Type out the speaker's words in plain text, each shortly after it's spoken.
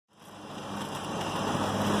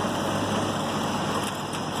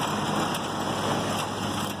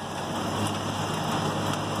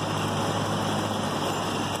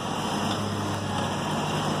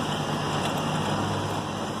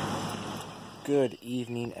Good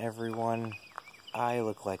evening, everyone. I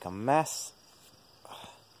look like a mess.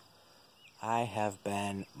 I have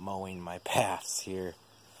been mowing my paths here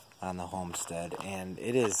on the homestead, and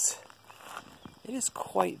it is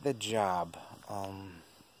quite the job.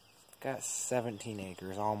 Got 17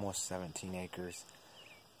 acres, almost 17 acres,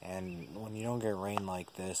 and when you don't get rain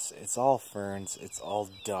like this, it's all ferns, it's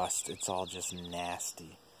all dust, it's all just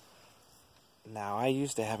nasty. Now, I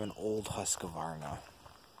used to have an old Husqvarna.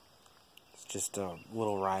 It's just a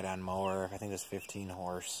little ride-on mower. I think it was 15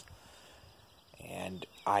 horse. And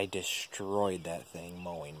I destroyed that thing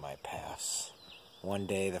mowing my paths. One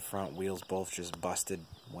day, the front wheels both just busted,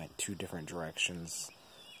 went two different directions.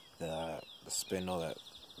 The spindle that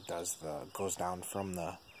goes down from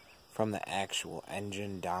the actual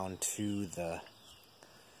engine down to the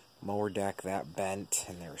mower deck, that bent,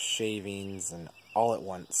 and there were shavings and all at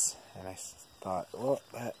once. And I thought, well,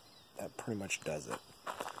 that pretty much does it.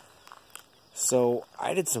 So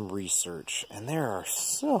I did some research, and there are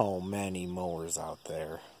so many mowers out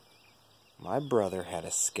there. My brother had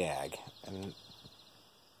a Scag, and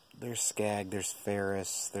there's Scag, there's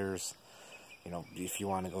Ferris, there's, if you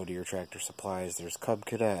want to go to your Tractor Supplies, there's Cub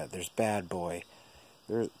Cadet, there's Bad Boy.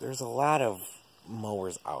 There's a lot of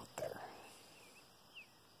mowers out there.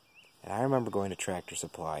 And I remember going to Tractor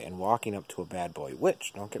Supply and walking up to a Bad Boy,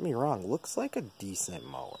 which, don't get me wrong, looks like a decent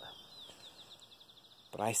mower.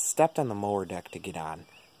 But I stepped on the mower deck to get on,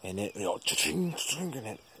 and it, and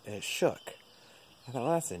it shook. I thought,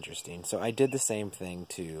 well, that's interesting. So I did the same thing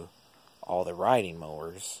to all the riding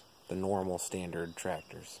mowers, the normal standard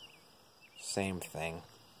tractors. Same thing.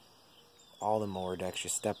 All the mower decks, you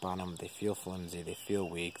step on them, they feel flimsy, they feel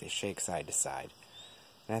weak, they shake side to side.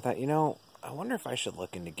 And I thought, I wonder if I should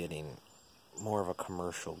look into getting more of a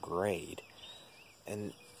commercial grade.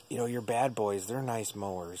 And, your Bad Boys, they're nice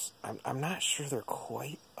mowers. I'm not sure they're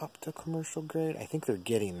quite up to commercial grade. I think they're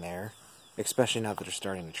getting there, especially now that they're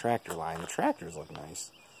starting the tractor line. The tractors look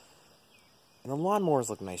nice. And the lawnmowers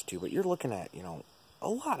look nice too, but you're looking at, a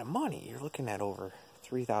lot of money. You're looking at over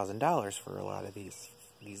 $3,000 for a lot of these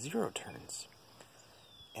zero turns.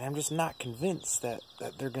 And I'm just not convinced that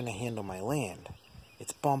they're going to handle my land.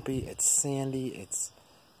 It's bumpy, it's sandy,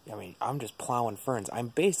 I'm just plowing ferns. I'm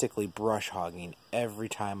basically brush hogging every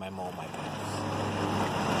time I mow my paths.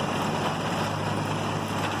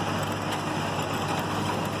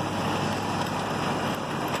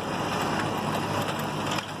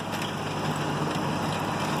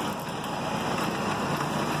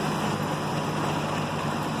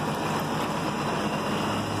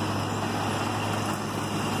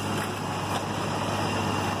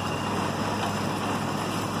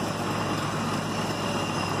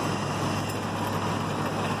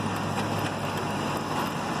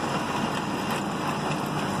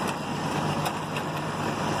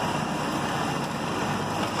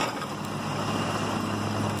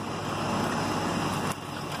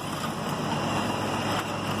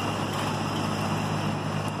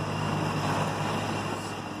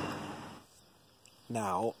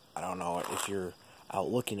 Now, I don't know if you're out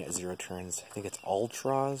looking at zero turns. I think it's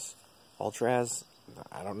Ultras.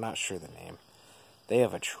 I'm not sure the name. They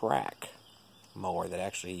have a track mower that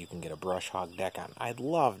actually you can get a brush hog deck on. I'd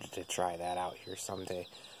love to try that out here someday.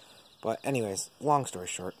 But anyways, long story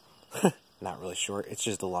short, not really short, it's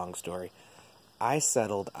just a long story. I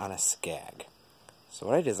settled on a Scag. So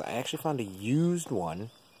what I did is I actually found a used one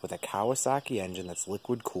with a Kawasaki engine that's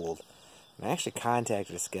liquid cooled. And I actually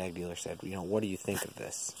contacted a Scag dealer, said, what do you think of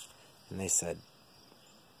this? And they said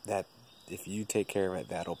that if you take care of it,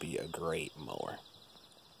 that'll be a great mower.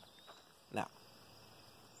 Now,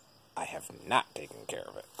 I have not taken care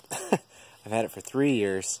of it. I've had it for 3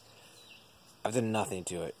 years. I've done nothing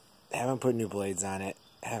to it. Haven't put new blades on it.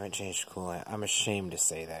 Haven't changed coolant. I'm ashamed to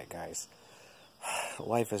say that, guys.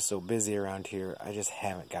 Life is so busy around here, I just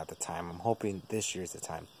haven't got the time. I'm hoping this year's the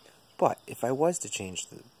time. But if I was to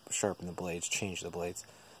sharpen the blades, change the blades,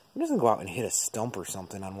 I'm just gonna go out and hit a stump or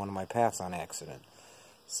something on one of my paths on accident.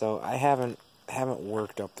 So I haven't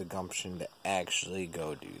worked up the gumption to actually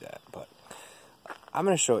go do that. But I'm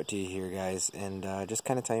gonna show it to you here, guys, and just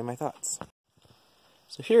kind of tell you my thoughts.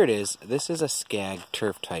 So here it is. This is a Scag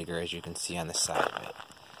Turf Tiger, as you can see on the side of it.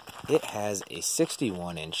 It has a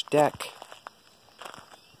 61-inch deck,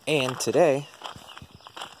 and today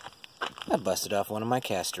I busted off one of my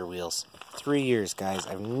caster wheels. 3 years, guys.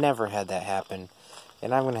 I've never had that happen,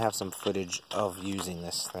 and I'm going to have some footage of using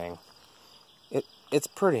this thing. It's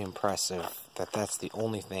pretty impressive that that's the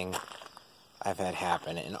only thing I've had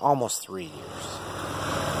happen in almost 3 years.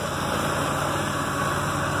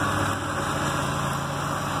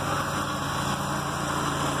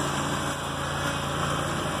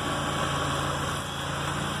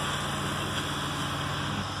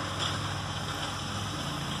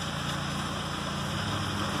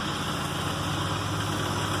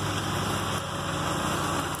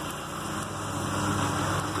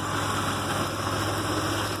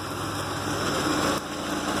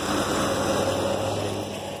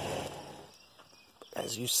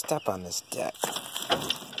 is you step on this deck.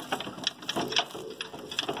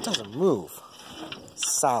 It doesn't move.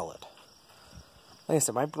 It's solid. Like I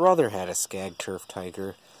said, my brother had a Scag Turf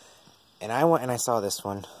Tiger, and I went and I saw this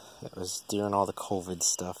one. It was during all the COVID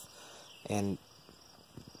stuff, and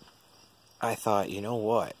I thought, you know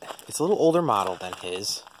what? It's a little older model than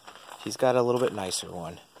his. He's got a little bit nicer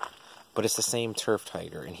one, but it's the same Turf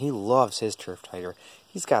Tiger, and he loves his Turf Tiger.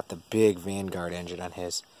 He's got the big Vanguard engine on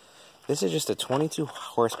his. This is just a 22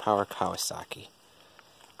 horsepower Kawasaki,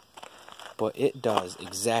 but it does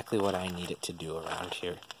exactly what I need it to do around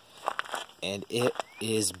here, and it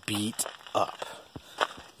is beat up.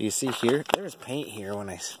 You see here, there's paint here when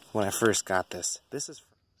I first got this.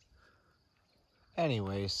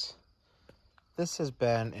 Anyways, this has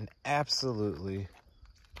been an absolutely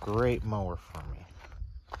great mower for me.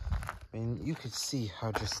 I mean, you could see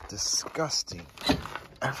how just disgusting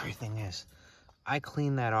everything is. I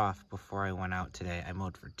cleaned that off before I went out today. I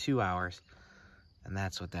mowed for 2 hours, and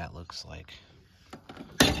that's what that looks like.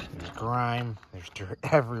 There's grime, there's dirt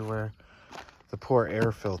everywhere. The poor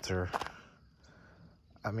air filter.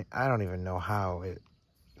 I mean, I don't even know how it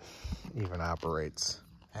even operates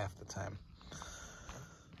half the time.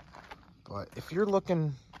 But if you're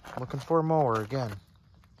looking for a mower, again,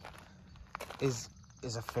 is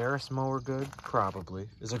a Ferris mower good? Probably.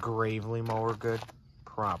 Is a Gravely mower good?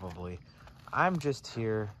 Probably. I'm just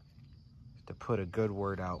here to put a good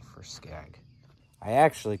word out for Scag. I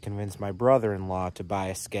actually convinced my brother-in-law to buy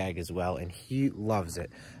a Scag as well, and he loves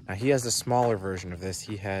it. Now, he has a smaller version of this.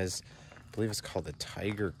 He has, I believe it's called the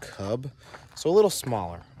Tiger Cub, so a little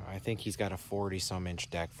smaller. I think he's got a 40-some inch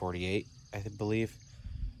deck, 48, I believe.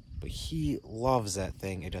 But he loves that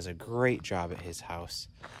thing. It does a great job at his house.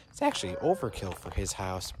 It's actually overkill for his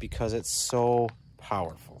house because it's so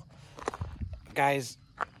powerful. Guys,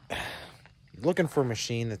 looking for a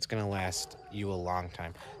machine that's going to last you a long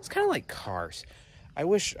time. It's kind of like cars. I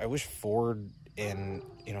wish Ford and,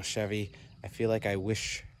 Chevy, I feel like I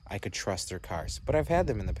wish I could trust their cars. But I've had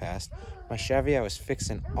them in the past. My Chevy, I was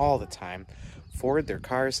fixing all the time. Ford, their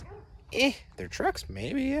cars, their trucks,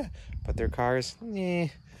 maybe, yeah. But their cars,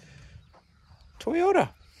 Toyota.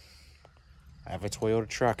 I have a Toyota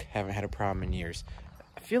truck. Haven't had a problem in years.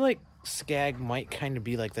 I feel like Scag might kind of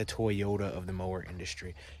be like the Toyota of the mower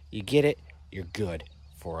industry. You get it, you're good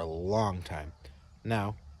for a long time.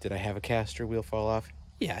 Now, did I have a caster wheel fall off?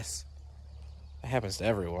 Yes. That happens to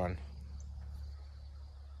everyone.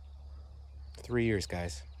 3 years,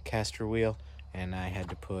 guys. Caster wheel, and I had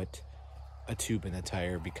to put a tube in the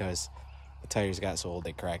tire because the tires got so old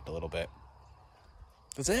they cracked a little bit.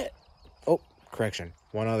 That's it. Oh, correction.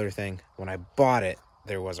 One other thing. When I bought it,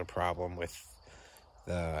 there was a problem with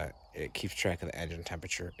it keeps track of the engine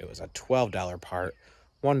temperature. It was a $12 part,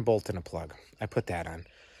 1 bolt and a plug. I put that on.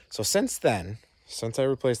 So since then, since I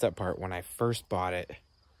replaced that part, when I first bought it,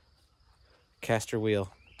 caster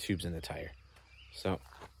wheel, tubes in the tire. So,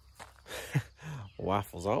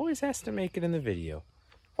 Waffles always has to make it in the video.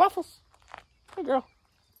 Waffles! Hey, girl.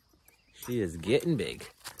 She is getting big.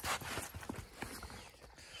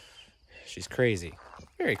 She's crazy.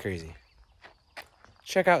 Very crazy.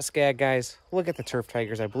 Check out Scag, guys. Look at the Turf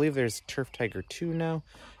Tigers. I believe there's Turf Tiger 2 now.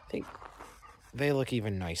 I think they look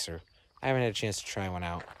even nicer. I haven't had a chance to try one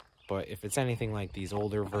out. But if it's anything like these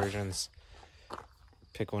older versions,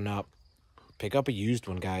 pick one up. Pick up a used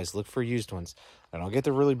one, guys. Look for used ones. And don't get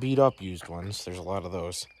the really beat up used ones. There's a lot of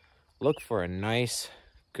those. Look for a nice,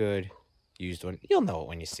 good used one. You'll know it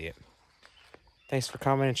when you see it. Thanks for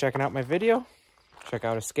coming and checking out my video. Check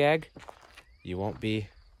out a Scag. You won't be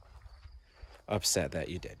upset that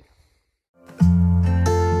you did.